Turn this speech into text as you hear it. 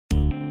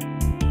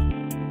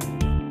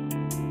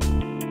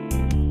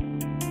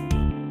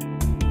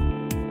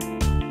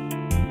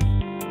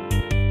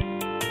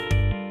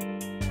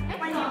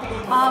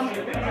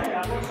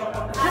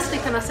Firstly,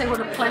 can I say what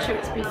a pleasure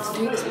it's been to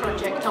do this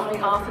project on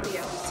behalf of the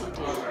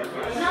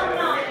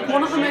OECD.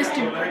 One of the most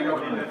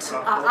important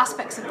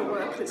aspects of the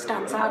work that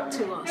stands out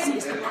to us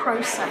is the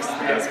process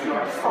that has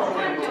been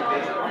followed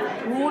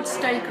of broad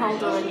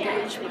stakeholder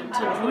engagement,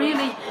 and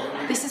really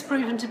this has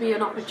proven to be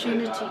an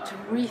opportunity to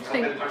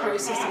rethink the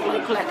process of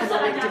local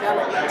economic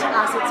development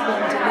as it's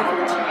been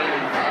delivered.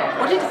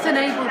 What it's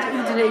enabled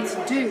UDINE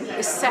to do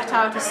is set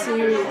out a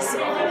series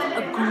of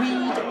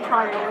agreed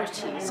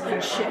priorities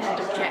and shared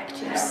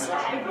objectives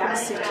for the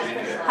city,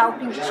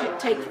 helping to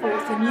take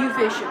forth a new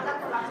vision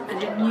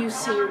and a new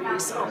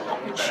series of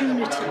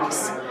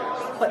opportunities,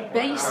 but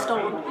based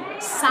on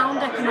sound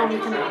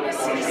economic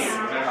analysis,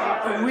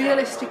 a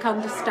realistic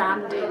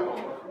understanding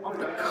of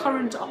the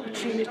current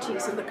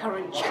opportunities and the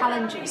current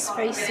challenges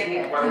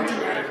facing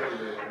UDINE,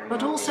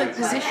 but also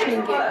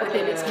positioning it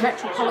within its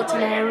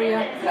metropolitan area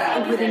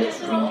and within its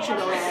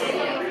regional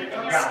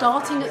area,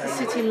 starting at the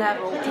city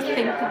level to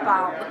think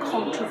about the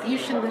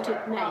contribution that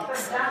it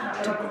makes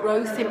to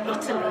growth in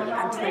Italy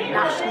and to the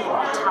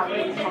national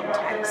Italian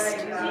context.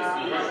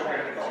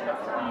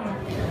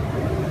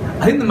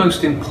 I think the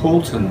most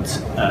important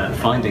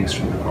findings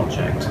from the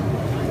project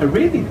are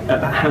really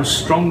about how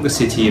strong the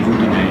city of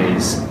Udine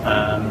is.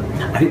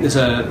 I think there's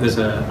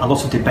a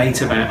lot of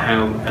debate about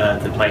how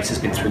the place has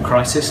been through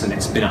crisis, and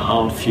it's been a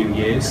hard few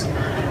years.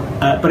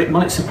 But it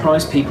might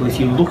surprise people if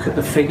you look at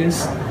the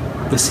figures.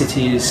 The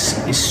city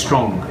is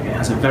strong. It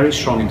has a very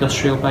strong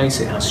industrial base,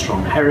 it has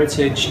strong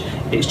heritage,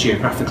 it's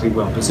geographically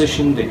well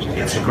positioned,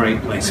 it's a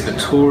great place for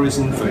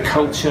tourism, for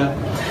culture.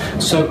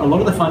 So a lot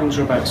of the findings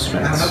are about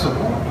strengths.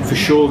 For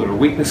sure there are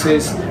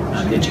weaknesses,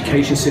 the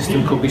education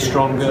system could be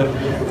stronger,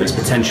 there's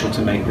potential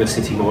to make the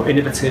city more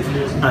innovative,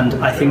 and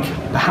I think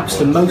perhaps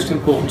the most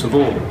important of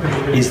all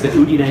is that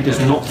Udine does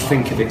not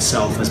think of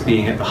itself as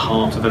being at the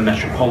heart of a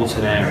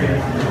metropolitan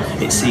area.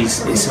 It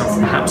sees itself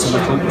perhaps a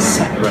little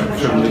separate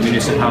from the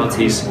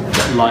municipalities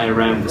that lie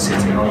around the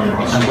city,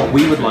 and what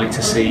we would like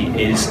to see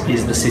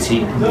is the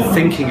city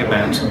thinking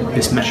about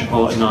this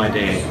metropolitan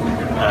idea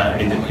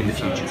in the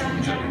future.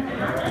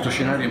 Questo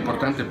scenario è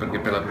importante perché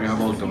per la prima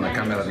volta una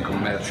Camera di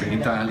Commercio in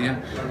Italia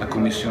ha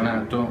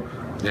commissionato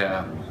e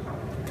ha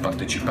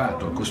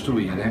partecipato a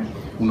costruire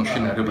uno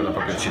scenario per la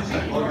propria città.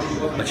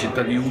 La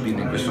città di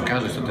Udine in questo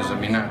caso è stata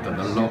esaminata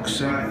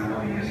dall'OCSE,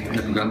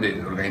 la più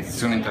grande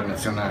organizzazione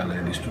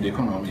internazionale di studi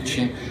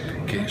economici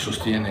che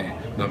sostiene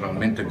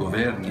normalmente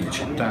governi e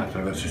città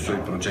attraverso i suoi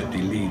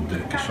progetti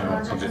LEAD, che sono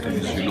progetti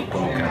di sviluppo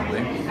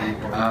locale.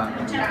 Ha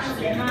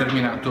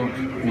determinato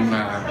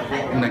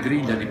una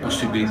griglia di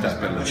possibilità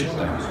per la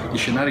città. Gli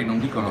scenari non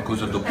dicono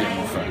cosa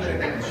dobbiamo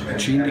fare,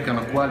 ci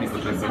indicano quali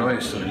potrebbero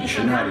essere gli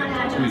scenari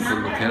in cui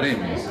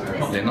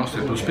collocheremo le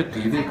nostre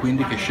prospettive e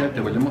quindi che scelte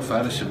vogliamo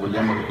fare se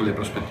vogliamo che quelle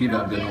prospettive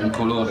abbiano un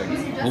colore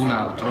o un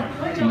altro,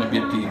 un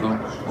obiettivo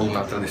o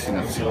un'altra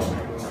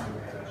destinazione.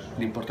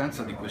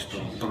 L'importanza di questo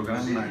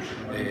programma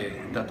è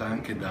data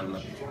anche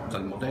dal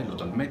modello,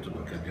 dal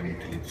metodo che abbiamo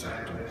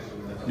utilizzato.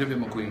 Noi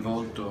abbiamo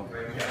coinvolto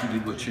più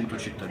di 200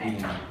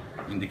 cittadini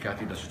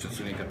indicati da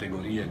associazioni di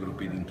categoria,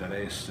 gruppi di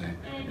interesse,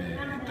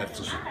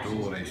 terzo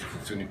settore,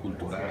 istituzioni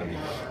culturali,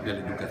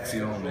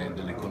 dell'educazione,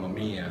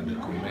 dell'economia, del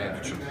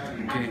commercio,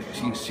 che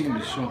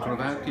insieme si sono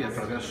trovati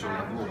attraverso il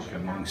lavoro che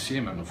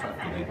hanno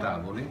fatto dei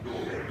tavoli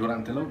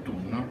durante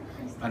l'autunno,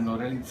 hanno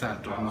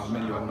realizzato,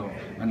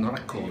 hanno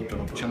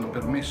raccolto, ci hanno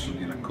permesso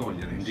di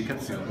raccogliere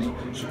indicazioni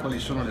su quali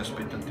sono le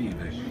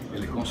aspettative e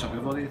le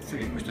consapevolezze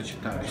che questa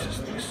città ha di se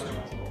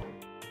stessa.